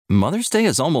Mother's Day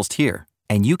is almost here,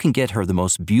 and you can get her the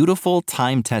most beautiful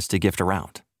time-tested gift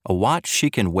around, a watch she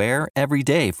can wear every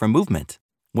day from Movement.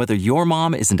 Whether your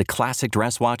mom is into classic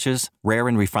dress watches, rare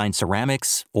and refined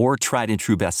ceramics, or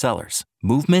tried-and-true bestsellers,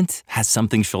 Movement has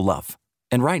something she'll love.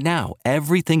 And right now,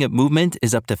 everything at Movement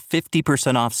is up to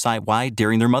 50% off site-wide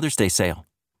during their Mother's Day sale.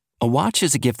 A watch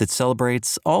is a gift that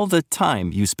celebrates all the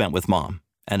time you spent with mom,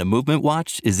 and a Movement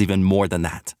watch is even more than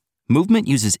that. Movement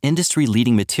uses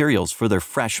industry-leading materials for their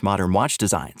fresh modern watch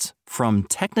designs, from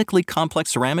technically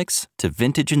complex ceramics to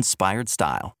vintage-inspired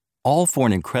style, all for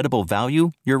an incredible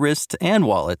value your wrist and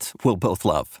wallet will both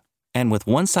love. And with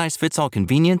one-size-fits-all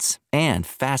convenience and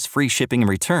fast free shipping and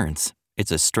returns,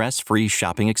 it's a stress-free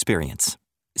shopping experience.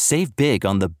 Save big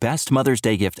on the best Mother's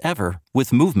Day gift ever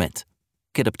with Movement.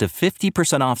 Get up to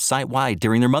 50% off site-wide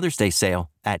during their Mother's Day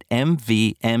sale at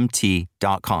mvmt.com.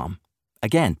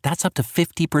 Again, that's up to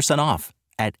 50% off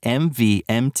at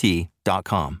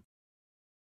mvmt.com.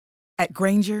 At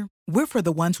Grainger, we're for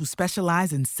the ones who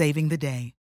specialize in saving the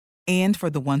day and for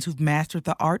the ones who've mastered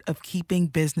the art of keeping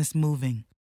business moving.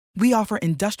 We offer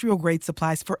industrial-grade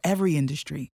supplies for every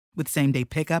industry with same-day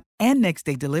pickup and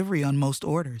next-day delivery on most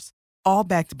orders, all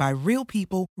backed by real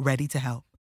people ready to help.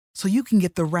 So you can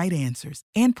get the right answers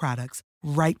and products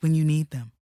right when you need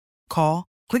them. Call,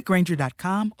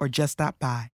 clickgrainger.com, or just stop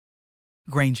by.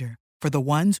 Grainger, for the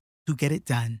ones who get it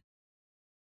done.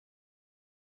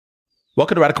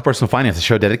 Welcome to Radical Personal Finance, a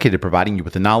show dedicated to providing you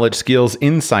with the knowledge, skills,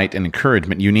 insight, and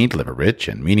encouragement you need to live a rich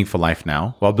and meaningful life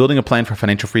now while building a plan for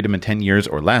financial freedom in 10 years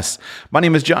or less. My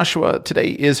name is Joshua.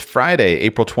 Today is Friday,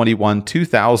 April 21,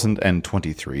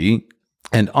 2023.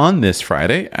 And on this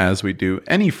Friday, as we do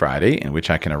any Friday in which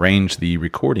I can arrange the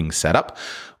recording setup,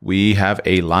 we have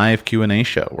a live Q&A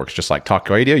show. Works just like talk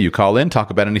radio. You call in, talk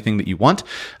about anything that you want,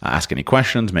 ask any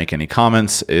questions, make any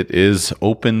comments. It is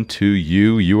open to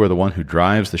you. You are the one who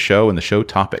drives the show and the show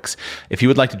topics. If you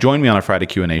would like to join me on a Friday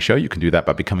Q&A show, you can do that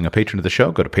by becoming a patron of the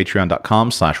show. Go to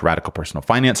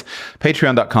patreon.com/radicalpersonalfinance,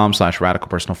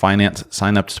 patreon.com/radicalpersonalfinance.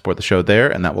 Sign up to support the show there,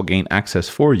 and that will gain access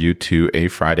for you to a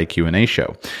Friday Q&A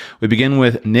show. We begin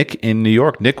with Nick in New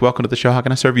York. Nick, welcome to the show. How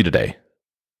can I serve you today?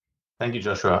 Thank you,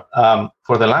 Joshua.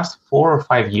 For the last 4 or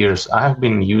 5 years, I have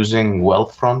been using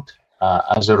Wealthfront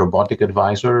as a robotic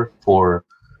advisor for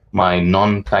my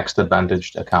non-tax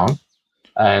advantaged account.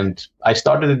 And I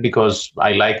started it because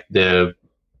I like the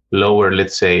lower,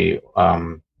 let's say,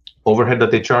 overhead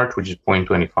that they charge, which is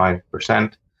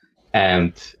 0.25%.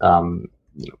 And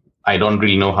I don't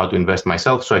really know how to invest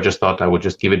myself, so I just thought I would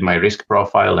just give it my risk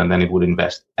profile and then it would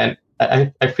invest. And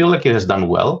I feel like it has done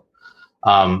well.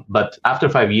 But after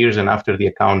 5 years and after the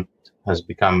account has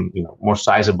become, more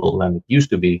sizable than it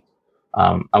used to be,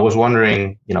 I was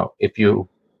wondering, if you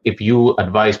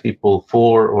advise people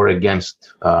for or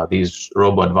against these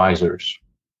robo advisors.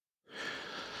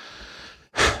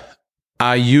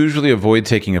 I usually avoid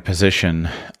taking a position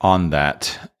on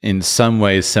that, in some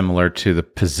ways similar to the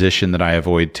position that I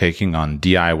avoid taking on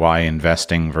DIY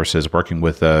investing versus working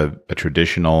with a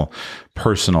traditional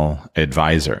personal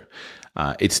advisor.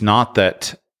 It's not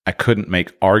that I couldn't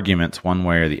make arguments one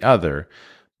way or the other,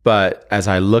 but as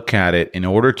I look at it, in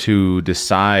order to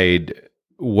decide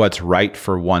what's right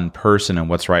for one person and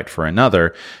what's right for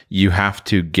another, you have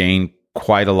to gain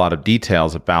quite a lot of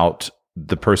details about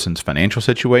the person's financial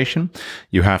situation.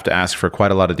 You have to ask for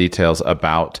quite a lot of details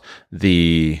about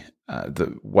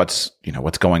what's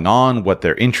going on, what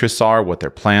their interests are, what their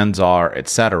plans are,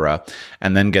 etc.,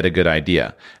 and then get a good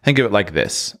idea. Think of it like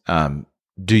this.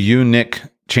 Do you, Nick,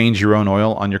 change your own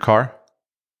oil on your car?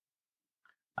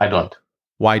 I don't.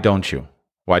 Why don't you?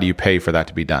 Why do you pay for that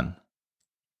to be done?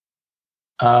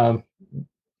 For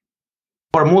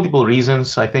multiple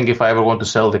reasons. I think if I ever want to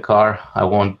sell the car, I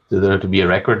want there to be a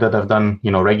record that I've done,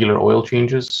 regular oil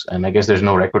changes. And I guess there's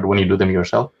no record when you do them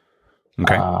yourself.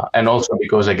 Okay. And also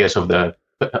because I guess of the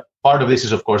part of this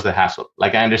is, of course, the hassle.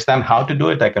 Like, I understand how to do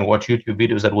it. I can watch YouTube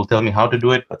videos that will tell me how to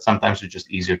do it, but sometimes it's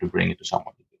just easier to bring it to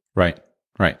someone. Right.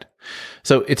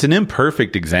 So it's an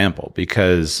imperfect example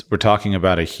because we're talking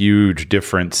about a huge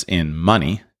difference in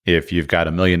money. If you've got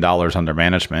 $1 million under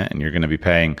management and you're going to be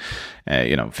paying,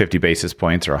 50 basis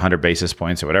points or 100 basis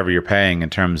points or whatever you're paying in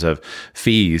terms of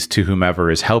fees to whomever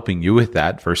is helping you with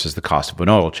that versus the cost of an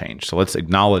oil change. So let's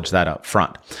acknowledge that up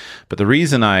front. But the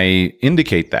reason I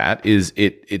indicate that is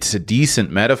it's a decent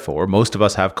metaphor. Most of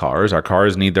us have cars. Our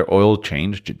cars need their oil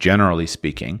changed, generally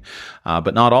speaking,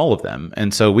 but not all of them.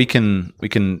 And so we can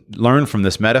learn from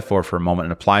this metaphor for a moment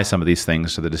and apply some of these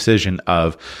things to the decision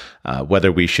of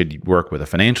whether we should work with a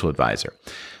financial advisor.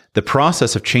 The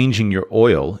process of changing your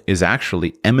oil is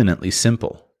actually eminently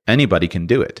simple. Anybody can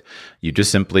do it. You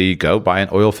just simply go buy an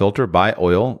oil filter, buy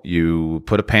oil, you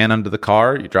put a pan under the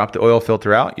car, you drop the oil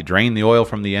filter out, you drain the oil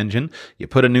from the engine, you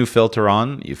put a new filter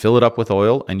on, you fill it up with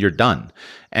oil, and you're done.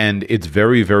 And it's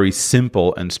very, very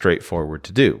simple and straightforward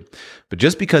to do. But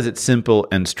just because it's simple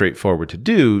and straightforward to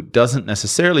do doesn't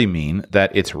necessarily mean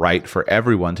that it's right for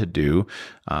everyone to do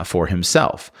for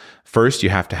himself. First, you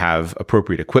have to have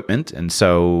appropriate equipment. And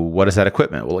so what is that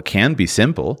equipment? Well, it can be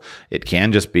simple. It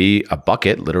can just be a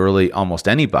bucket, literally almost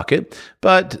any bucket.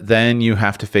 But then you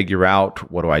have to figure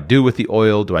out, what do I do with the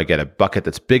oil? Do I get a bucket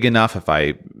that's big enough if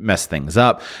I mess things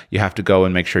up? You have to go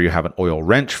and make sure you have an oil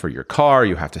wrench for your car.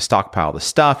 You have to stockpile the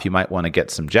stuff. You might want to get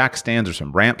some jack stands or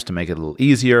some ramps to make it a little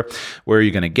easier. Where are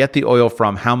you going to get the oil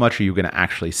from? How much are you going to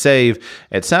actually save,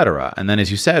 etc.? And then,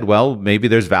 as you said, well, maybe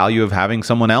there's value of having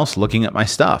someone else looking at my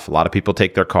stuff. A lot of people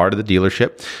take their car to the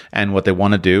dealership, and what they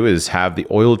want to do is have the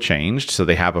oil changed, so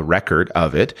they have a record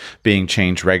of it being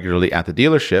changed regularly at the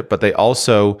dealership. But they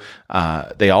also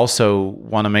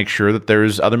want to make sure that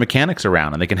there's other mechanics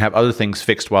around, and they can have other things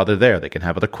fixed while they're there. They can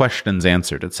have other questions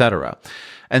answered, etc.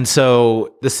 And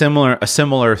so a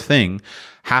similar thing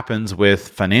happens with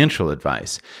financial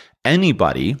advice.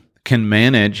 Anybody can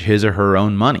manage his or her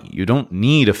own money. You don't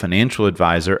need a financial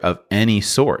advisor of any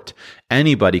sort.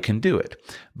 Anybody can do it.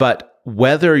 But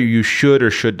whether you should or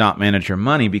should not manage your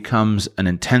money becomes an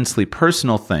intensely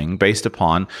personal thing based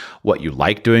upon what you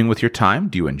like doing with your time.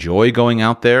 Do you enjoy going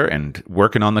out there and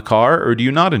working on the car, or do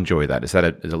you not enjoy that? Is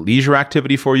that a leisure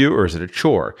activity for you, or is it a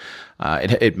chore?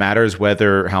 It matters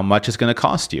how much it's going to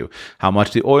cost you, how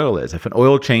much the oil is. If an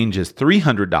oil change is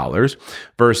 $300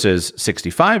 versus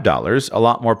 $65, a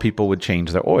lot more people would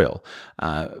change their oil.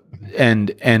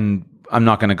 And I'm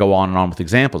not going to go on and on with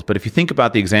examples, but if you think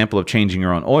about the example of changing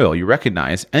your own oil, you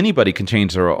recognize anybody can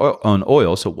change their own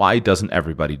oil, so why doesn't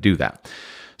everybody do that?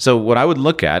 So what I would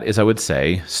look at is I would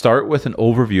say, start with an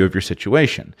overview of your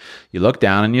situation. You look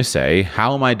down and you say,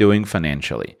 how am I doing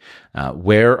financially?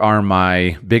 Where are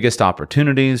my biggest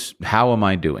opportunities? How am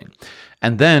I doing?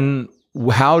 And then,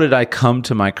 how did I come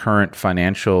to my current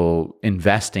financial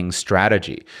investing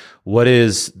strategy? What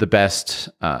is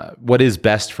best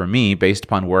for me based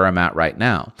upon where I'm at right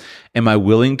now? Am I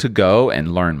willing to go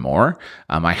and learn more?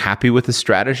 Am I happy with the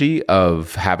strategy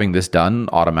of having this done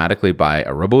automatically by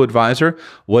a Robo advisor?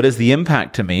 What is the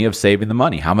impact to me of saving the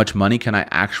money? How much money can I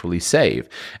actually save?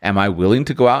 Am I willing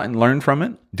to go out and learn from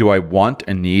it? Do I want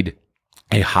and need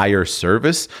a higher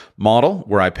service model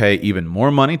where I pay even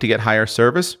more money to get higher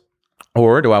service?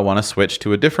 Or do I want to switch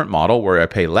to a different model where I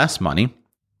pay less money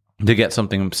to get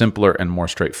something simpler and more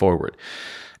straightforward?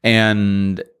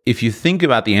 And if you think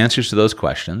about the answers to those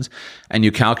questions and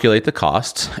you calculate the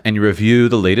costs and you review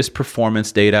the latest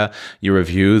performance data, you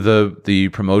review the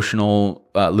promotional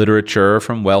literature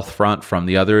from Wealthfront, from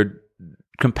the other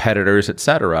competitors,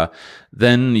 etc.,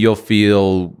 then you'll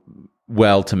feel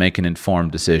well to make an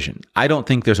informed decision. I don't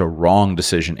think there's a wrong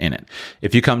decision in it.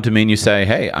 If you come to me and you say,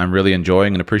 hey, I'm really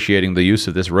enjoying and appreciating the use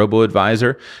of this Robo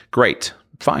advisor, great,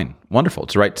 fine, wonderful.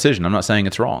 It's the right decision. I'm not saying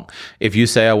it's wrong. If you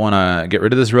say I want to get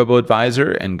rid of this Robo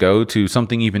advisor and go to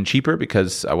something even cheaper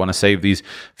because I want to save these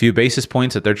few basis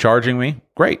points that they're charging me,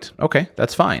 great. Okay,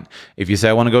 that's fine. If you say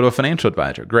I want to go to a financial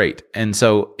advisor, great. And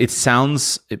so it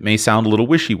may sound a little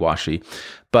wishy-washy,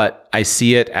 but I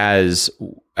see it as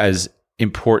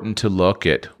important to look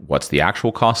at what's the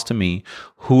actual cost to me,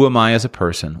 who am I as a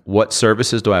person, what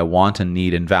services do I want and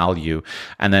need and value,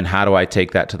 and then how do I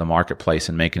take that to the marketplace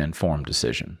and make an informed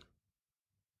decision.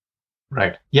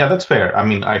 Right. Yeah, that's fair. I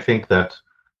mean, I think that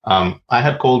I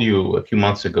had called you a few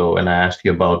months ago and I asked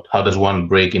you about how does one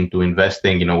break into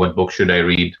investing, what book should I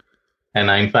read?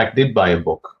 And I, in fact, did buy a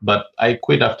book, but I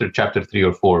quit after chapter 3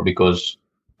 or 4 because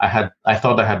I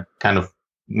thought I had kind of,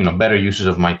 better uses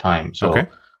of my time. So okay.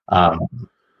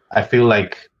 I feel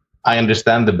like I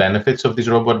understand the benefits of this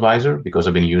Robo-Advisor because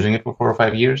I've been using it for 4 or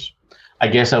 5 years. I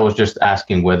guess I was just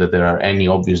asking whether there are any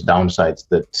obvious downsides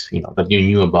that you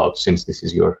knew about, since this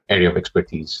is your area of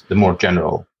expertise, the more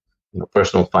general,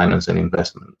 personal finance and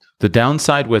investment. The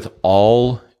downside with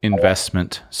all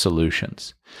investment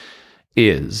solutions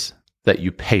is that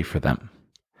you pay for them.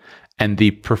 And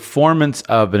the performance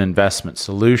of an investment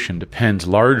solution depends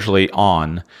largely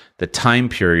on the time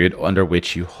period under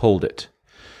which you hold it.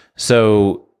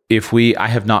 So I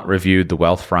have not reviewed the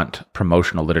Wealthfront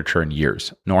promotional literature in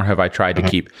years, nor have I tried to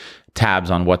keep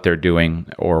tabs on what they're doing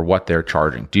or what they're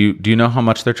charging. Do you know how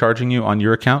much they're charging you on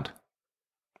your account?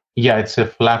 Yeah, it's a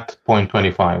flat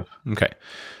 0.25. Okay.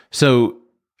 So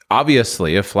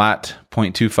obviously, a flat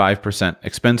 0.25%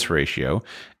 expense ratio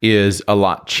is a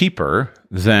lot cheaper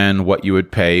than what you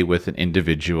would pay with an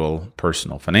individual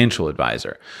personal financial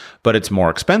advisor. But it's more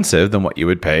expensive than what you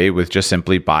would pay with just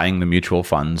simply buying the mutual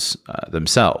funds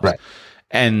themselves. Right.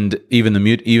 And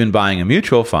even buying a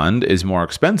mutual fund is more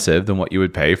expensive than what you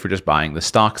would pay for just buying the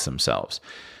stocks themselves.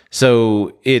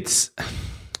 So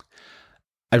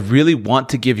I really want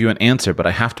to give you an answer, but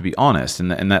I have to be honest.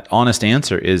 And that honest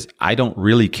answer is I don't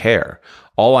really care.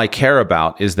 All I care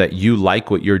about is that you like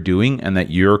what you're doing and that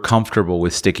you're comfortable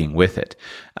with sticking with it.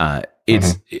 And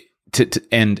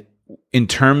in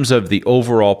terms of the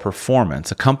overall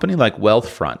performance, a company like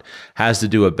Wealthfront has to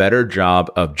do a better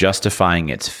job of justifying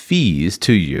its fees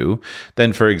to you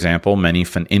than, for example, many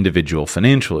individual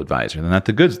financial advisors. And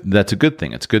that's a good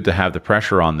thing. It's good to have the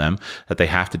pressure on them that they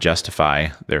have to justify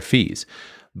their fees.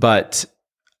 But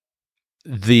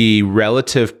the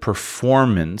relative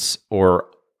performance or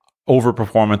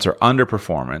overperformance or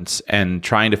underperformance and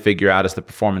trying to figure out is the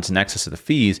performance in excess of the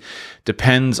fees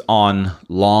depends on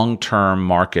long-term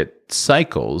market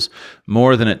cycles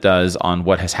more than it does on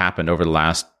what has happened over the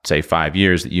last, say, 5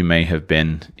 years that you may have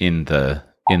been in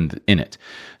it.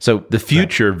 So the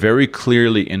future very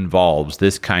clearly involves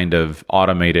this kind of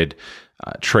automated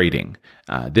trading.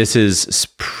 This is,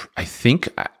 I think,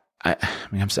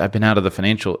 I've been out of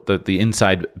the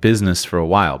inside business for a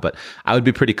while, but I would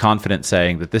be pretty confident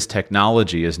saying that this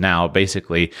technology is now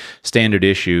basically standard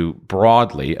issue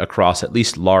broadly across at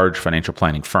least large financial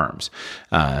planning firms.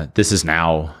 This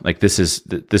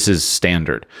is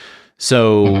standard.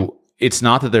 So it's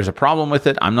not that there's a problem with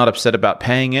it. I'm not upset about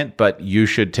paying it, but you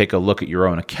should take a look at your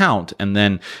own account and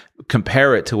then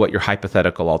compare it to what your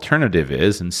hypothetical alternative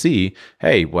is and see,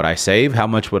 hey, would I save? How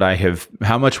much would I have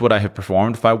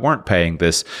performed if I weren't paying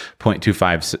this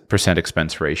 0.25%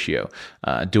 expense ratio?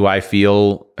 Do I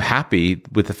feel happy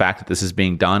with the fact that this is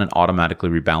being done and automatically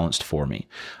rebalanced for me?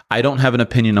 I don't have an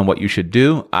opinion on what you should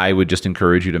do. I would just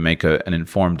encourage you to make an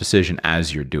informed decision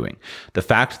as you're doing. The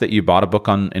fact that you bought a book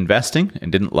on investing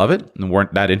and didn't love it and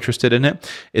weren't that interested in it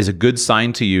is a good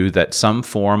sign to you that some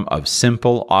form of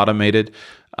simple, automated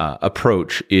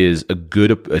approach is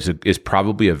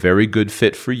probably a very good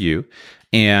fit for you,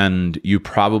 and you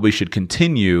probably should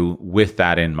continue with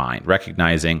that in mind,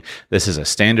 recognizing this is a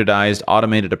standardized,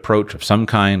 automated approach of some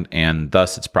kind, and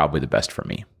thus it's probably the best for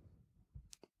me.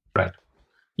 Right.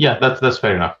 Yeah, that's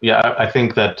fair enough. Yeah, I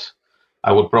think that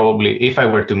I would probably, if I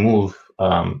were to move,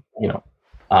 I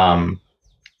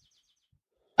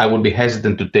would be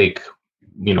hesitant to take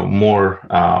more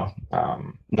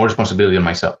responsibility on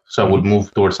myself. So I would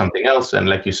move towards something else. And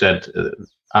like you said,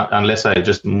 unless I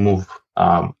just move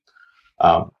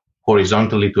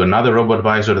horizontally to another robo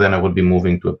advisor, then I would be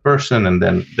moving to a person, and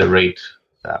then the rate,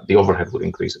 the overhead would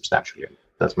increase substantially.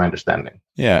 That's my understanding.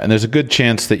 Yeah, and there's a good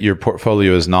chance that your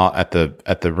portfolio is not at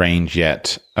the range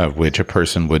yet of which a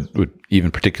person would even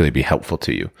particularly be helpful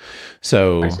to you.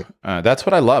 So that's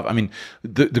what I love. I mean,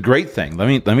 the great thing. Let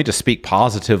me just speak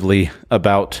positively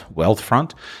about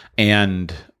Wealthfront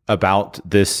and about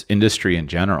this industry in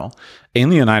general. In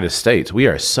the United States, we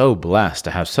are so blessed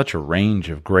to have such a range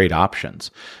of great options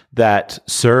that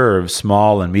serve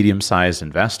small and medium-sized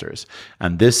investors.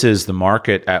 And this is the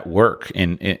market at work,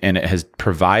 and it has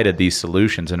provided these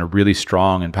solutions in a really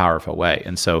strong and powerful way.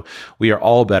 And so we are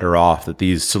all better off that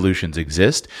these solutions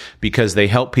exist because they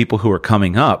help people who are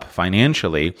coming up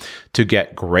financially to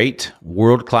get great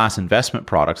world-class investment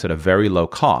products at a very low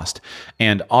cost.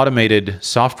 And automated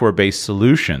software-based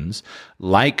solutions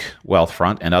like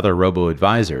Wealthfront and other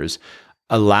robo-advisors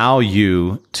allow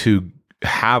you to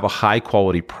have a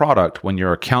high-quality product when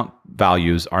your account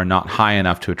values are not high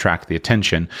enough to attract the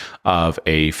attention of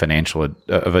a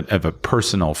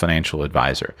personal financial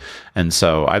advisor. And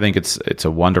so I think it's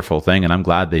a wonderful thing, and I'm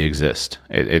glad they exist.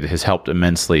 It has helped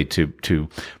immensely to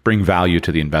bring value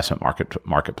to the investment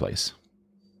marketplace.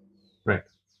 Right.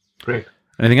 Great.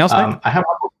 Anything else, Nick? I have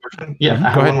one more question. Yeah, I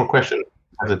have one more question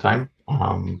at the time.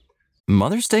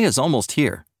 Mother's Day is almost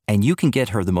here, and you can get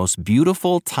her the most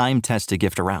beautiful time-tested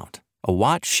gift around. A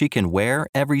watch she can wear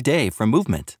every day from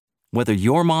Movement. Whether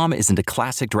your mom is into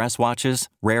classic dress watches,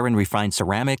 rare and refined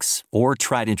ceramics, or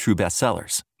tried and true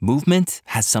bestsellers, Movement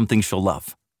has something she'll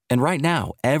love. And right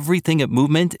now, everything at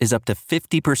Movement is up to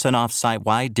 50% off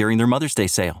site-wide during their Mother's Day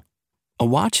sale. A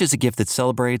watch is a gift that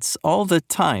celebrates all the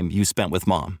time you spent with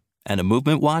mom. And a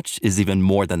Movement watch is even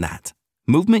more than that.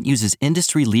 Movement uses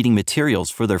industry-leading materials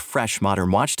for their fresh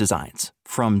modern watch designs,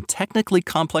 from technically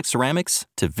complex ceramics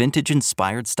to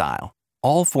vintage-inspired style,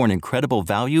 all for an incredible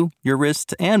value your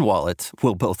wrist and wallet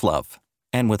will both love.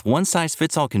 And with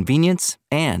one-size-fits-all convenience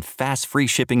and fast free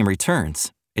shipping and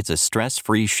returns, It's a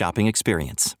stress-free shopping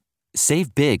experience.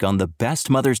 Save big on the best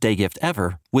Mother's Day gift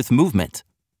ever with Movement.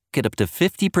 Get up to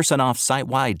 50% off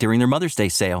site-wide during their Mother's Day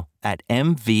sale at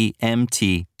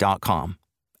MVMT.com.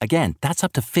 Again, that's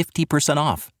up to 50%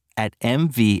 off at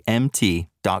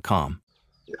MVMT.com.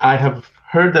 I have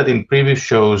heard that in previous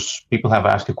shows, people have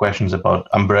asked you questions about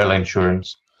umbrella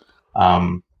insurance.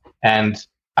 And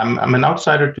I'm an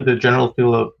outsider to the general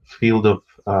field of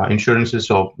insurances.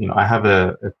 So, I have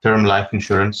a term life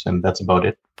insurance, and that's about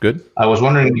it. Good. I was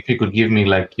wondering if you could give me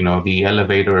the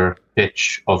elevator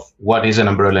pitch of what is an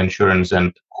umbrella insurance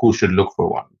and who should look for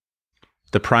one.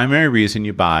 The primary reason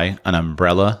you buy an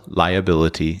umbrella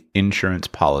liability insurance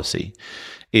policy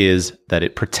is that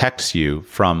it protects you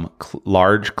from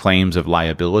large claims of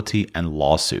liability and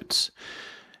lawsuits.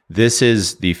 This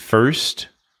is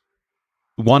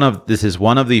one of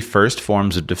the first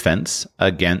forms of defense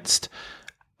against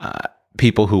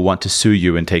people who want to sue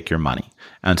you and take your money.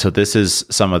 And so this is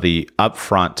some of the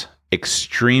upfront,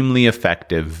 extremely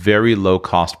effective, very low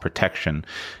cost protection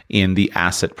in the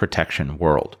asset protection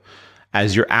world.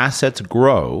 As your assets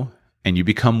grow and you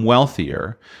become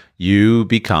wealthier, you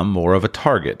become more of a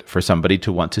target for somebody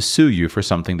to want to sue you for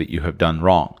something that you have done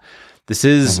wrong. This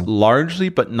is largely,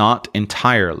 but not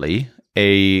entirely,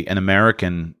 an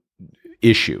American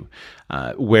issue,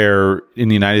 where in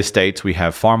the United States we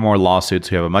have far more lawsuits,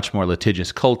 we have a much more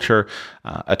litigious culture.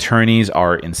 Attorneys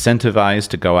are incentivized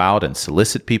to go out and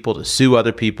solicit people to sue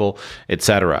other people,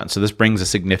 etc. And so this brings a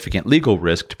significant legal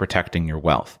risk to protecting your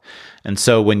wealth. And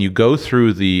so when you go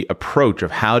through the approach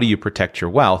of how do you protect your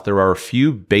wealth, there are a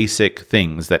few basic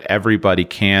things that everybody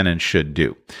can and should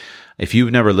do. If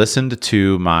you've never listened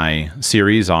to my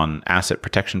series on asset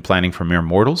protection planning for mere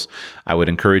mortals, I would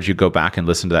encourage you to go back and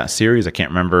listen to that series. I can't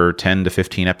remember 10 to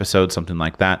 15 episodes, something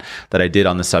like that I did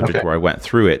on the subject where I went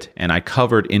through it. And I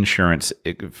covered insurance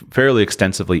fairly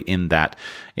extensively in that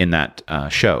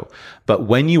show. But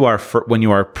when you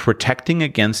are protecting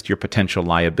against your potential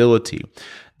liability,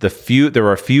 there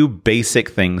are a few basic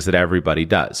things that everybody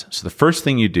does. So the first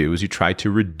thing you do is you try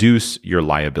to reduce your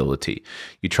liability.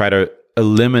 You try to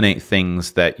eliminate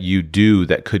things that you do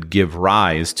that could give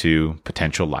rise to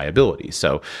potential liability.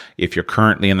 So if you're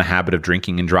currently in the habit of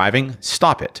drinking and driving,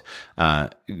 stop it.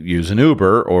 Use an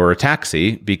Uber or a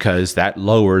taxi because that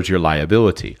lowers your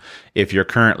liability. If you're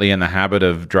currently in the habit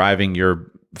of driving your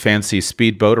fancy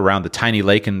speedboat around the tiny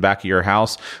lake in the back of your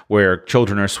house where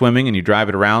children are swimming and you drive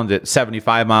it around at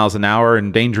 75 miles an hour,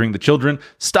 endangering the children,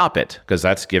 stop it, because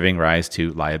that's giving rise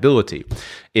to liability.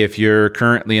 If you're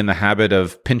currently in the habit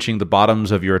of pinching the bottoms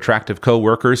of your attractive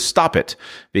coworkers, stop it,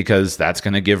 because that's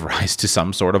going to give rise to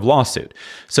some sort of lawsuit.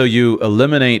 So you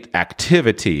eliminate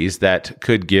activities that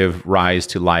could give rise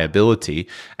to liability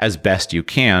as best you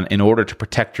can in order to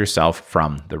protect yourself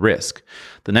from the risk.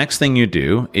 The next thing you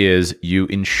do is you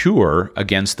insure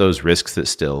against those risks that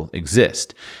still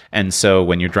exist. And so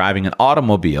when you're driving an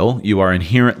automobile, you are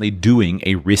inherently doing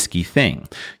a risky thing.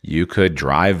 You could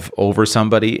drive over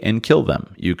somebody and kill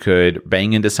them. You could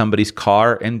bang into somebody's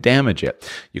car and damage it.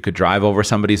 You could drive over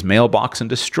somebody's mailbox and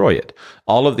destroy it.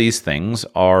 All of these things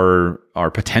are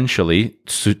potentially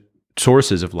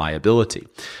sources of liability.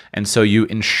 And so you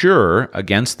insure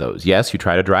against those. Yes, you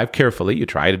try to drive carefully. You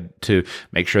try to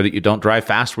make sure that you don't drive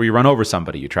fast where you run over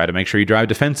somebody. You try to make sure you drive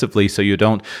defensively so you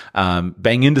don't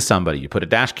bang into somebody. You put a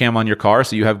dash cam on your car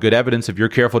so you have good evidence of your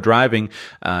careful driving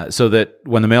so that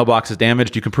when the mailbox is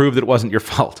damaged, you can prove that it wasn't your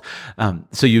fault.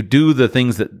 So you do the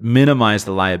things that minimize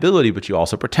the liability, but you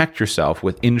also protect yourself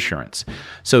with insurance.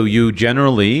 So you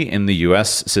generally, in the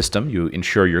U.S. system, you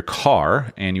insure your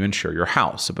car and you insure your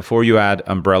house. So before you add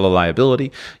umbrella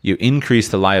liability, you increase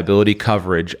the liability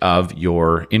coverage of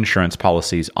your insurance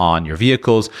policies on your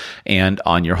vehicles and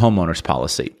on your homeowner's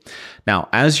policy. Now,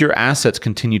 as your assets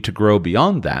continue to grow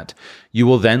beyond that, you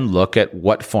will then look at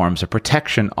what forms of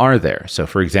protection are there. So,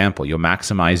 for example, you'll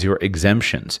maximize your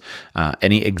exemptions,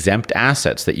 any exempt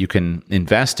assets that you can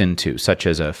invest into, such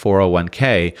as a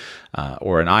 401k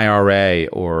or an IRA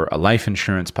or a life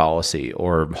insurance policy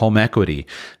or home equity.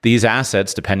 These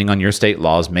assets, depending on your state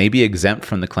laws, may be exempt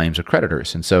from the claims of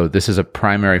creditors. And so this is a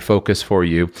primary focus for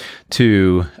you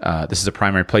this is a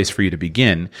primary place for you to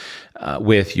begin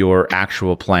with your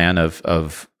actual plan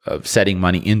of setting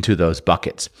money into those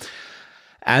buckets.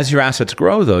 As your assets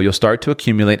grow, though, you'll start to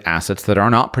accumulate assets that are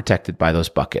not protected by those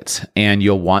buckets, and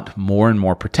you'll want more and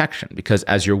more protection because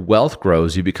as your wealth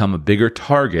grows, you become a bigger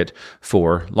target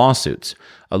for lawsuits.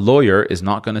 A lawyer is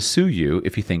not going to sue you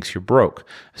if he thinks you're broke.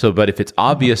 But if it's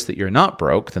obvious that you're not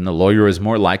broke, then the lawyer is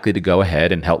more likely to go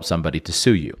ahead and help somebody to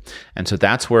sue you. And so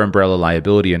that's where umbrella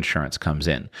liability insurance comes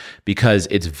in because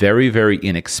it's very, very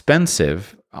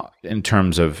inexpensive in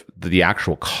terms of the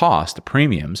actual cost, the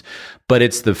premiums, but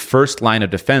it's the first line of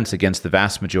defense against the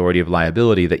vast majority of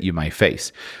liability that you might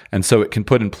face. And so it can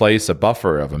put in place a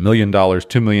buffer of $1 million,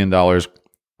 $2 million,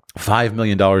 $5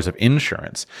 million of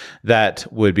insurance that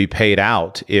would be paid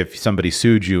out if somebody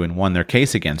sued you and won their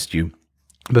case against you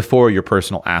before your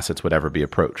personal assets would ever be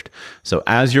approached. So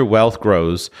as your wealth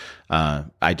grows,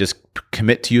 I just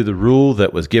commit to you the rule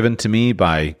that was given to me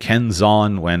by Ken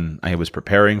Zahn when I was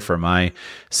preparing for my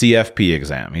CFP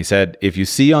exam. He said, if you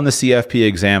see on the CFP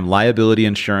exam liability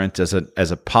insurance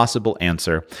as a possible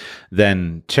answer,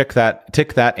 then tick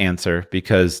that answer,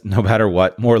 because no matter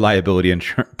what, more liability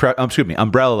insurance,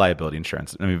 umbrella liability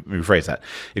insurance. Let me rephrase that.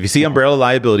 If you see umbrella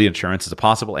liability insurance as a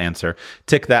possible answer,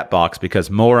 tick that box, because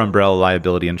more umbrella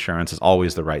liability insurance is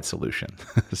always the right solution.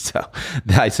 So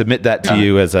I submit that to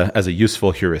you as a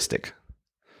useful heuristic.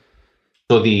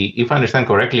 So if I understand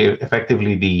correctly,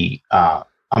 effectively the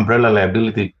umbrella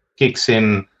liability kicks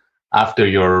in after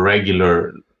your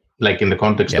regular, like in the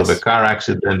context of a car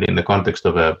accident, in the context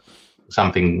of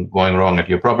something going wrong at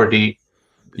your property.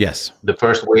 Yes. The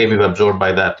first wave is absorbed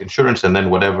by that insurance, and then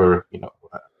whatever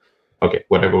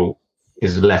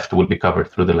is left will be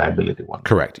covered through the liability one.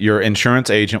 Correct. Your insurance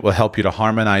agent will help you to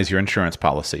harmonize your insurance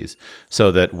policies so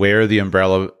that where the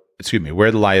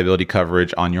liability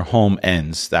coverage on your home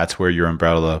ends, that's where your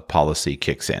umbrella policy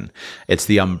kicks in. It's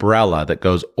the umbrella that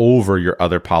goes over your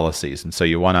other policies. And so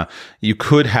you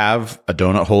could have a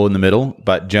donut hole in the middle,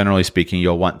 but generally speaking,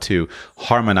 you'll want to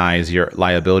harmonize your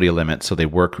liability limits so they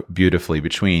work beautifully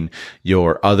between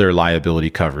your other liability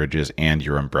coverages and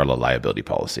your umbrella liability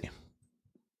policy.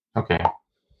 Okay.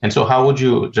 And so how would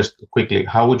you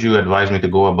advise me to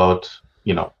go about,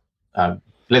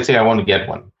 let's say I want to get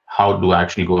one. How do I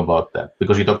actually go about that?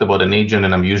 Because you talked about an agent,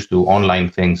 and I'm used to online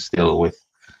things still with,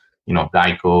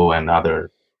 Geico and other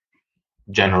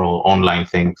general online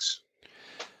things.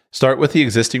 Start with the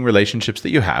existing relationships that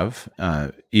you have.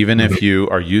 Even if you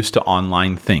are used to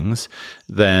online things,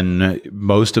 then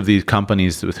most of these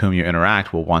companies with whom you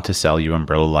interact will want to sell you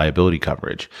umbrella liability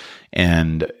coverage.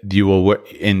 And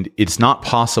it's not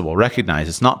possible, recognize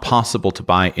it's not possible to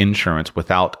buy insurance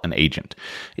without an agent.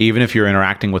 Even if you're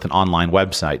interacting with an online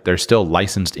website, there's still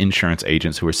licensed insurance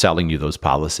agents who are selling you those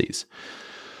policies.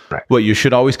 Right. What you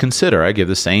should always consider, I give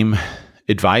the same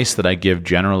advice that I give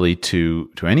generally to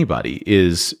anybody,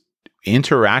 is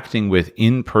interacting with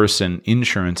in-person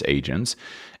insurance agents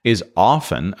is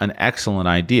often an excellent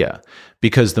idea,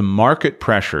 because the market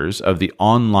pressures of the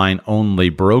online-only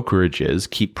brokerages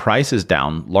keep prices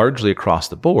down largely across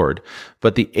the board,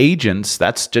 but the agents,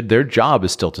 their job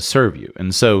is still to serve you.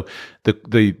 And so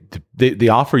the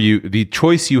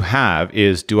choice you have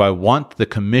is, do I want the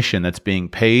commission that's being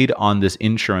paid on this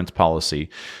insurance policy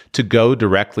to go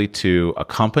directly to a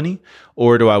company,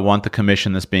 or do I want the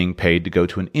commission that's being paid to go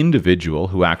to an individual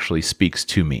who actually speaks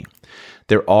to me?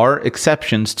 There are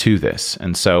exceptions to this.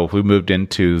 And so if we moved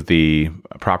into the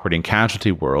property and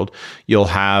casualty world, you'll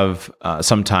have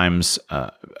sometimes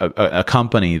a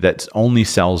company that only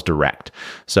sells direct.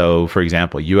 So for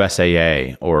example,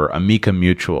 USAA or Amica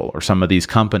Mutual or some of these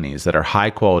companies that are high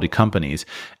quality companies,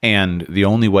 and the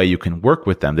only way you can work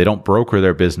with them, they don't broker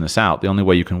their business out. The only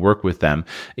way you can work with them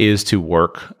is to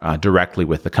work directly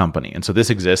with the company. And so this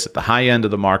exists at the high end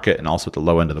of the market and also at the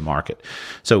low end of the market.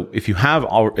 So if you have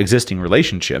existing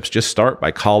relationships, just start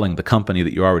by calling the company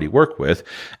that you already work with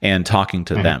and talking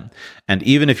to them. And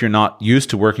even if you're not used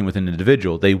to working with an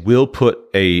individual, they will put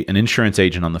an insurance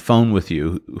agent on the phone with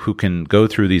you who can go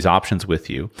through these options with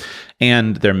you.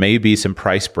 And there may be some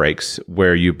price breaks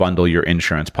where you bundle your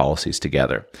insurance policies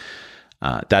together.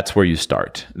 That's where you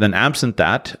start. Then absent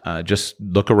that, just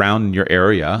look around in your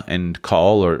area and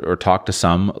call or talk to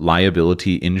some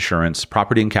liability insurance,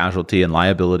 property and casualty and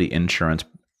liability insurance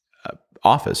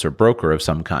office or broker of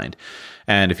some kind.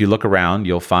 And if you look around,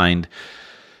 you'll find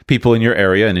people in your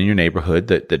area and in your neighborhood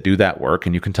that do that work,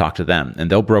 and you can talk to them. And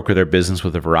they'll broker their business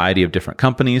with a variety of different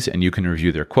companies, and you can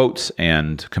review their quotes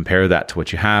and compare that to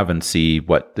what you have and see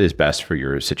what is best for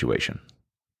your situation.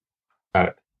 Got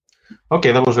it.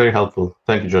 Okay, that was very helpful.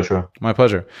 Thank you, Joshua. My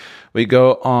pleasure. We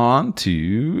go on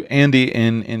to Andy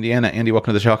in Indiana. Andy, welcome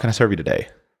to the show. How can I serve you today?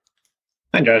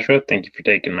 Hi, Joshua. Thank you for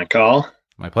taking my call.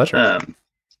 My pleasure.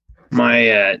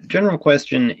 My general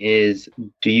question is,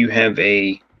 do you have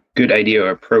a good idea or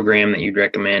a program that you'd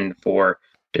recommend for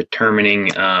determining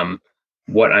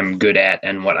what I'm good at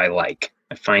and what I like?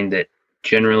 I find that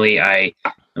generally I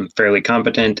am fairly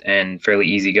competent and fairly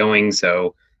easygoing,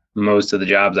 so most of the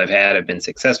jobs I've had I've been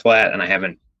successful at, and I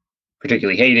haven't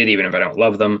particularly hated, even if I don't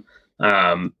love them.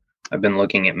 I've been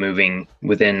looking at moving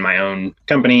within my own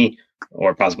company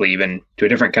or possibly even to a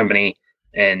different company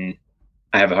and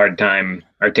I have a hard time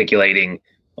articulating,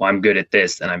 well, I'm good at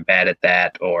this and I'm bad at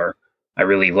that, or I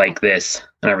really like this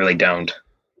and I really don't.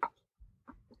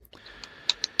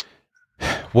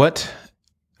 What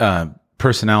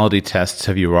personality tests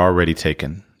have you already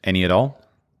taken? Any at all?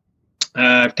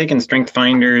 I've taken Strength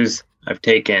Finders. I've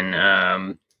taken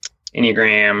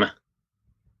Enneagram. I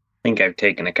think I've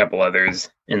taken a couple others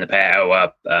in the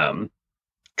past.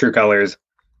 True Colors.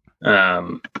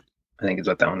 I think is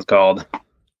what that one's called.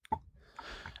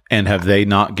 And have they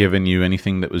not given you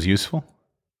anything that was useful?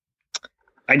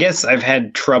 I guess I've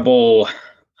had trouble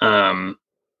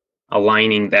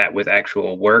aligning that with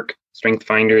actual work. Strength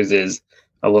Finders is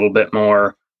a little bit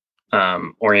more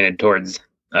oriented towards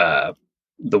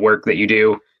the work that you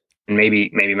do, and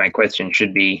maybe my question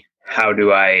should be, how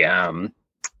do I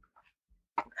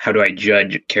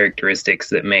judge characteristics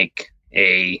that make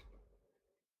a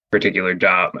particular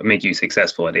job, make you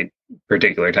successful at a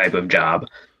particular type of job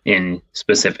in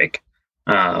specific?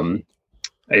 I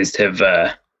just have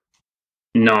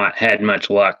not had much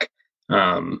luck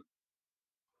in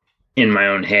my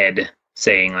own head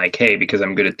saying like, hey, because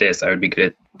I'm good at this, I would be good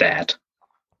at that.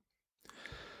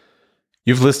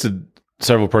 You've listed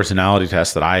several personality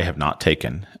tests that I have not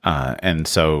taken, and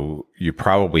so you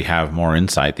probably have more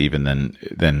insight even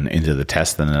than into the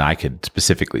test than I could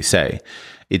specifically say.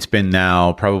 It's been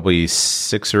now probably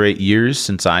 6 or 8 years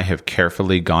since I have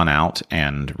carefully gone out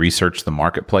and researched the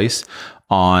marketplace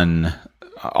on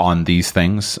these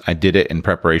things. I did it in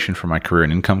preparation for my career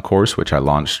and income course, which I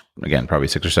launched, again, probably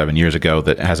 6 or 7 years ago,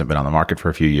 that hasn't been on the market for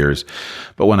a few years.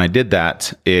 But when I did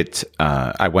that,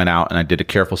 I went out and I did a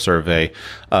careful survey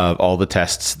of all the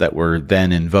tests that were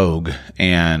then in vogue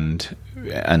and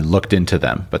looked into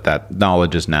them. But that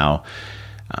knowledge is now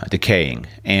decaying.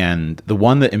 And the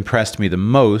one that impressed me the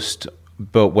most,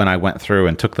 but when I went through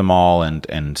and took them all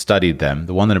and studied them,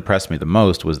 the one that impressed me the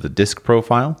most was the DISC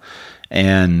profile.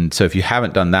 And so if you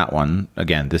haven't done that one,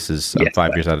 again, this is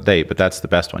 5 years out of date, but that's the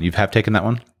best one. You have taken that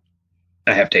one?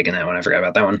 I have taken that one. I forgot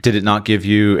about that one. Did it not give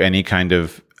you any kind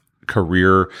of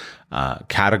career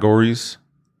categories?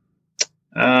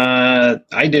 I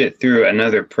did it through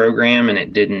another program and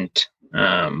it didn't,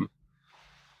 I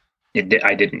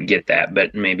didn't get that,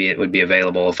 but maybe it would be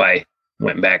available if I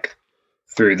went back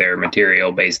through their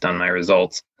material based on my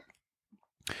results.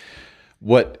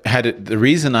 The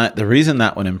reason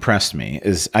that one impressed me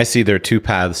is I see there are two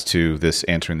paths to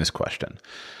answering this question.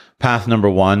 Path number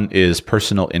one is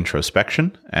personal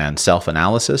introspection and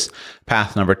self-analysis.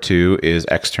 Path number two is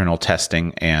external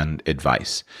testing and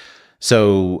advice.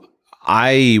 So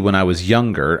when I was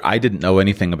younger, I didn't know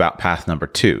anything about path number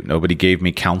two. Nobody gave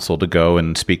me counsel to go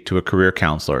and speak to a career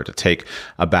counselor, to take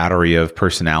a battery of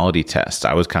personality tests.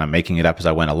 I was kind of making it up as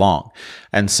I went along.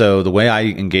 And so the way I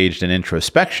engaged in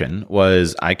introspection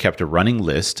was I kept a running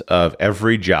list of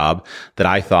every job that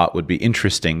I thought would be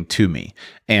interesting to me.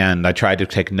 And I tried to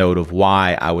take note of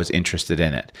why I was interested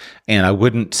in it. And I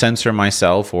wouldn't censor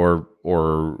myself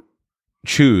or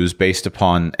choose based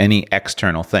upon any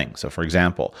external thing. So for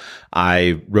example,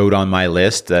 I wrote on my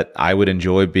list that I would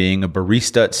enjoy being a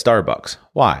barista at Starbucks.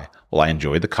 Why? Well, I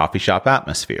enjoyed the coffee shop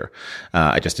atmosphere.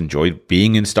 I just enjoyed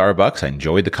being in Starbucks. I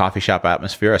enjoyed the coffee shop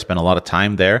atmosphere. I spent a lot of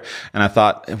time there. And I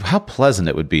thought how pleasant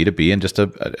it would be to be in just a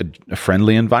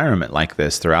friendly environment like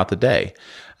this throughout the day.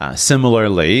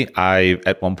 Similarly, I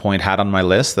at one point had on my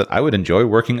list that I would enjoy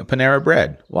working at Panera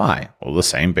Bread. Why? Well, the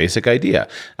same basic idea.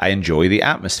 I enjoy the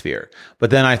atmosphere.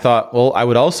 But then I thought, well, I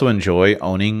would also enjoy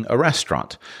owning a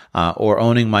restaurant or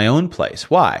owning my own place.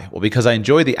 Why? Well, because I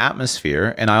enjoy the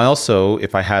atmosphere. And I also,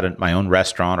 if I had my own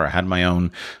restaurant or I had my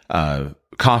own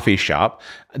coffee shop,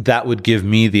 that would give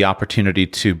me the opportunity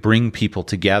to bring people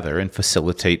together and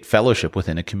facilitate fellowship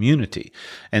within a community.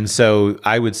 And so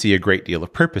I would see a great deal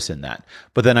of purpose in that.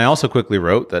 But then I also quickly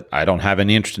wrote that I don't have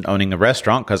any interest in owning a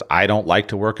restaurant because I don't like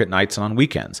to work at nights and on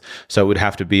weekends. So it would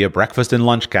have to be a breakfast and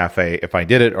lunch cafe if I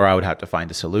did it, or I would have to find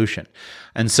a solution.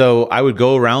 And so I would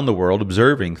go around the world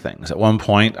observing things. At one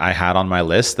point, I had on my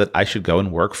list that I should go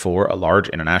and work for a large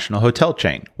international hotel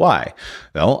chain. Why?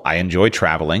 Well, I enjoy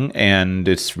traveling and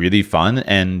it's really fun.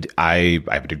 And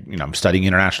I'm studying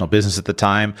international business at the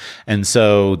time. And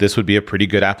so this would be a pretty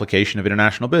good application of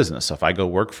international business. So if I go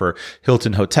work for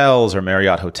Hilton Hotels or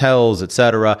Marriott Hotels, et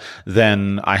cetera,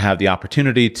 then I have the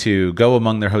opportunity to go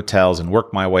among their hotels and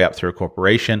work my way up through a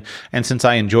corporation. And since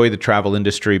I enjoy the travel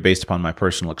industry based upon my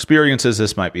personal experiences,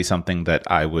 this might be something that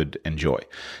I would enjoy.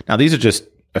 Now, these are just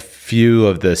a few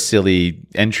of the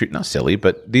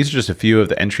these are just a few of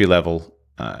the entry level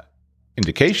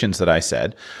indications that I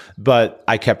said, but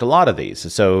I kept a lot of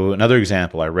these. So another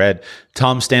example, I read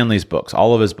Tom Stanley's books,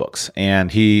 all of his books,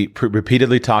 and he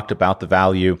repeatedly talked about the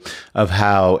value of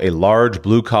how a large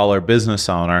blue-collar business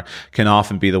owner can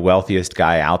often be the wealthiest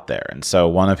guy out there. And so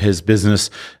one of his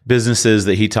businesses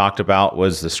that he talked about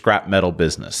was the scrap metal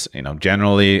business.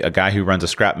 Generally, a guy who runs a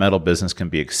scrap metal business can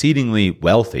be exceedingly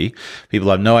wealthy. People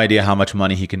have no idea how much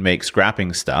money he can make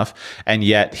scrapping stuff, and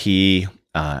yet he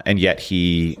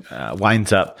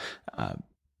winds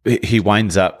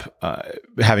up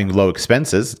having low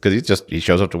expenses because he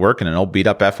shows up to work in an old beat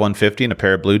up F-150 and a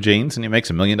pair of blue jeans, and he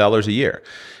makes $1 million a year.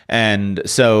 And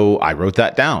so I wrote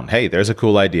that down. Hey, there's a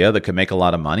cool idea that could make a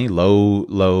lot of money,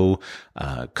 low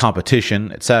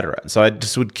competition, etc. And so I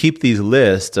just would keep these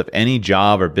lists of any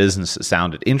job or business that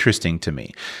sounded interesting to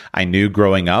me. I knew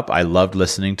growing up I loved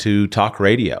listening to talk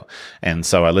radio, and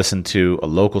so I listened to a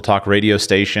local talk radio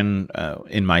station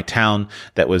in my town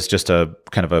that was just a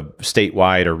kind of a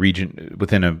statewide or region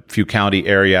within a few county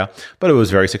area, but it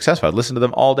was very successful. I'd listen to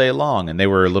them all day long, and they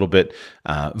were a little bit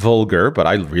vulgar, but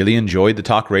I really enjoyed the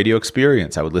talk radio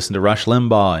experience. I would listen to Rush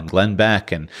Limbaugh and Glenn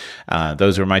Beck, and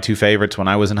those were my two favorites when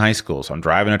I was in high school. So I'm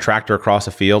driving a tractor across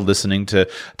a field listening to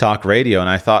talk radio, and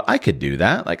I thought I could do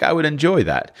that. Like, I would enjoy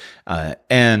that.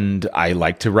 And I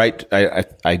like to write.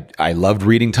 I loved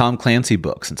reading Tom Clancy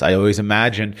books, since I always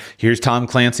imagined here's Tom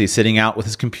Clancy sitting out with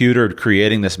his computer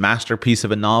creating this masterpiece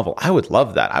of a novel. I would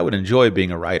love that. I would enjoy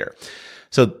being a writer.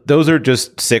 So those are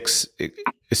just six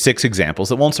examples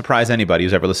that won't surprise anybody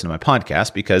who's ever listened to my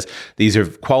podcast, because these are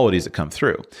qualities that come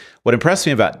through. What impressed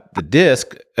me about the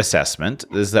DISC assessment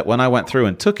is that when I went through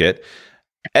and took it,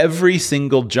 every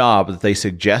single job that they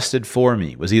suggested for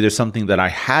me was either something that I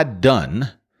had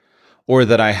done or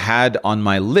that I had on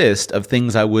my list of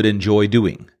things I would enjoy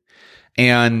doing.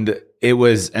 And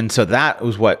so that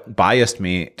was what biased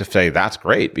me to say that's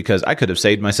great, because I could have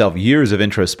saved myself years of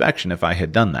introspection if I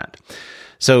had done that.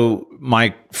 So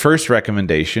my first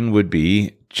recommendation would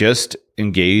be just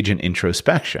engage in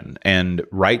introspection and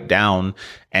write down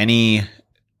any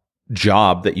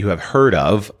job that you have heard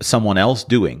of someone else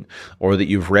doing, or that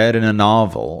you've read in a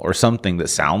novel, or something that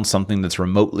sounds something that's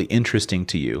remotely interesting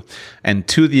to you. And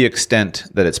to the extent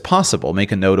that it's possible,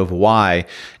 make a note of why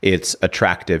it's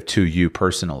attractive to you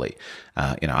personally.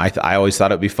 I always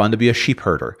thought it'd be fun to be a sheep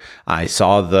herder. I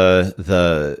saw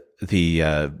the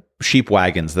sheep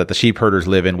wagons that the sheep herders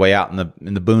live in way out in the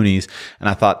boonies, and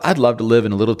I thought I'd love to live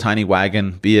in a little tiny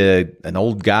wagon, be an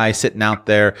old guy sitting out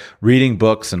there reading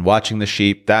books and watching the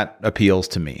sheep. That appeals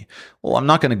to me. Well, I'm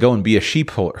not going to go and be a sheep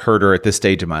herder at this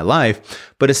stage of my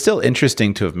life, but it's still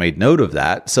interesting to have made note of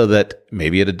that, so that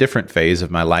maybe at a different phase of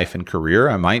my life and career,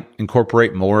 I might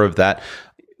incorporate more of that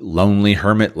lonely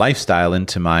hermit lifestyle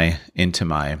into my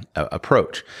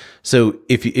approach. So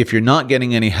if you're not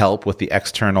getting any help with the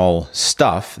external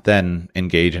stuff, then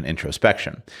engage in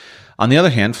introspection. On the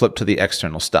other hand, flip to the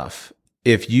external stuff.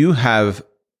 If you have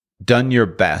done your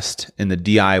best in the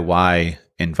DIY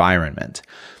environment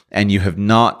and you have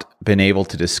not been able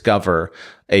to discover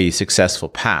a successful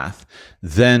path,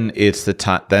 then it's the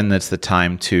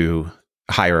time to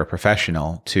hire a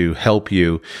professional to help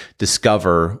you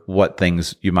discover what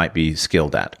things you might be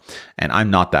skilled at. And I'm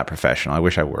not that professional. I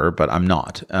wish I were, but I'm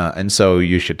not. And so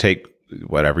you should take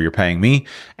whatever you're paying me,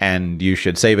 and you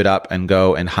should save it up and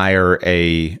go and hire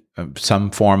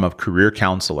some form of career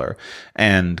counselor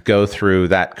and go through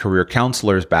that career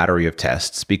counselor's battery of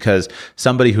tests, because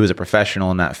somebody who is a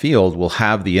professional in that field will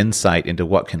have the insight into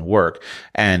what can work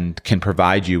and can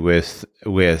provide you with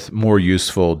more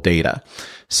useful data.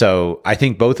 So I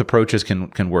think both approaches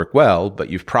can work well, but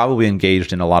you've probably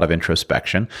engaged in a lot of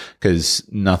introspection, because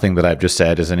nothing that I've just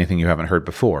said is anything you haven't heard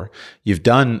before. You've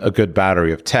done a good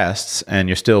battery of tests, and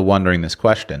you're still wondering this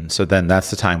question. So then that's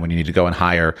the time when you need to go and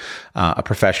hire a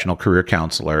professional career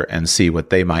counselor and see what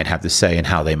they might have to say and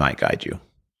how they might guide you.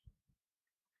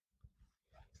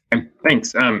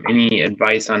 Thanks. Any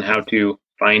advice on how to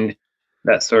find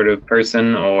that sort of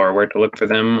person, or where to look for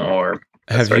them, or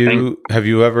have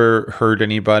you ever heard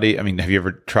anybody? I mean, have you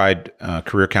ever tried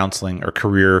career counseling or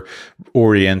career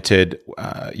oriented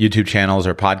YouTube channels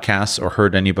or podcasts, or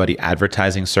heard anybody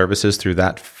advertising services through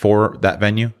that for that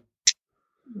venue?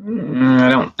 I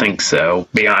don't think so.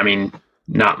 I mean,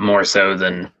 not more so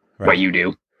than what you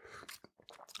do.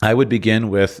 I would begin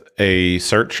with a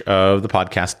search of the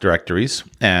podcast directories,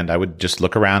 and I would just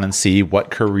look around and see what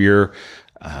career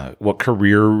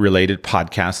related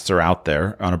podcasts are out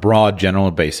there on a broad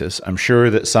general basis. I'm sure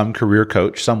that some career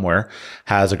coach somewhere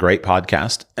has a great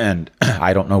podcast, and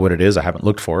I don't know what it is. I haven't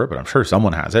looked for it, but I'm sure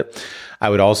someone has it. I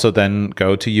would also then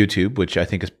go to YouTube, which I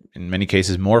think is in many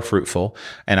cases more fruitful.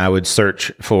 And I would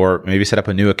search for, maybe set up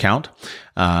a new account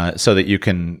so that you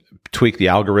can tweak the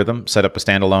algorithm, set up a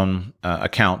standalone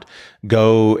account,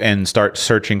 go and start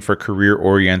searching for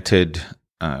career-oriented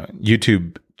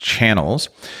YouTube channels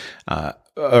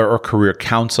or career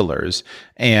counselors,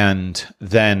 and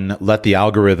then let the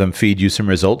algorithm feed you some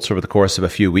results over the course of a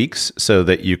few weeks so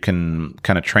that you can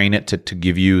kind of train it to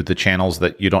give you the channels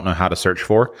that you don't know how to search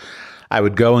for. I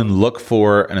would go and look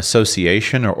for an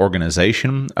association or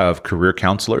organization of career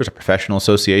counselors, a professional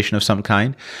association of some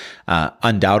kind.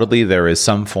 Undoubtedly, there is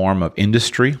some form of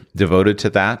industry devoted to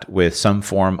that with some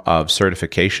form of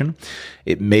certification.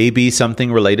 It may be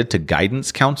something related to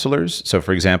guidance counselors. So,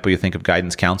 for example, you think of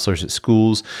guidance counselors at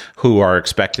schools who are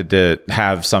expected to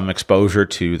have some exposure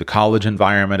to the college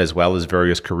environment as well as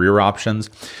various career options.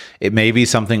 It may be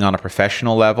something on a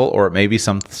professional level, or it may be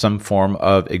some form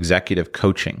of executive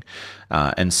coaching.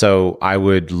 And so I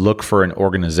would look for an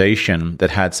organization that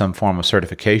had some form of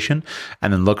certification,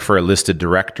 and then look for a listed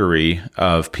directory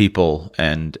of people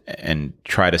and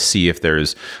try to see if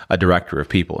there's a director of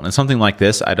people. And in something like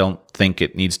this, I don't think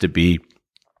it needs to be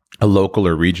a local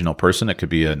or regional person. It could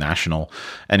be a national,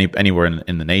 anywhere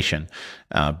in the nation.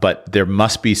 But there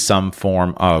must be some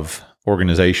form of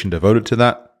organization devoted to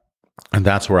that. And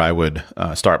that's where I would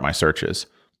start my searches.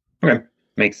 Okay.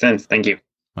 Makes sense. Thank you.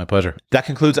 My pleasure. That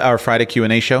concludes our Friday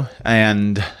Q&A show.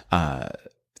 And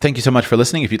thank you so much for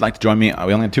listening. If you'd like to join me,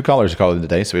 we only had 2 callers to call in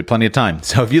today, so we had plenty of time.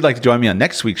 So if you'd like to join me on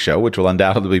next week's show, which will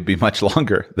undoubtedly be much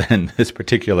longer than this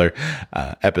particular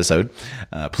episode,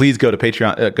 please go to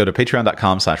Patreon. Go to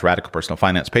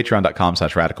patreon.com/radicalpersonalfinance,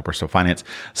 patreon.com/radicalpersonalfinance.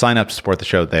 Sign up to support the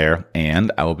show there,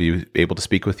 and I will be able to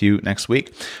speak with you next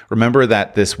week. Remember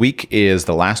that this week is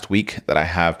the last week that I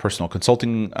have personal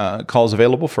consulting calls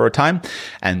available for a time.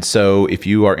 And so if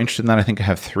you are interested in that, I think I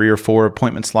have 3 or 4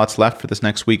 appointment slots left for this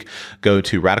next week. Go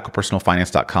to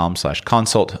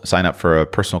radicalpersonalfinance.com/consult. Sign up for a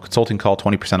personal consulting call,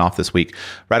 20% off this week.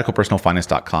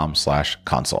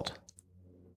 radicalpersonalfinance.com/consult.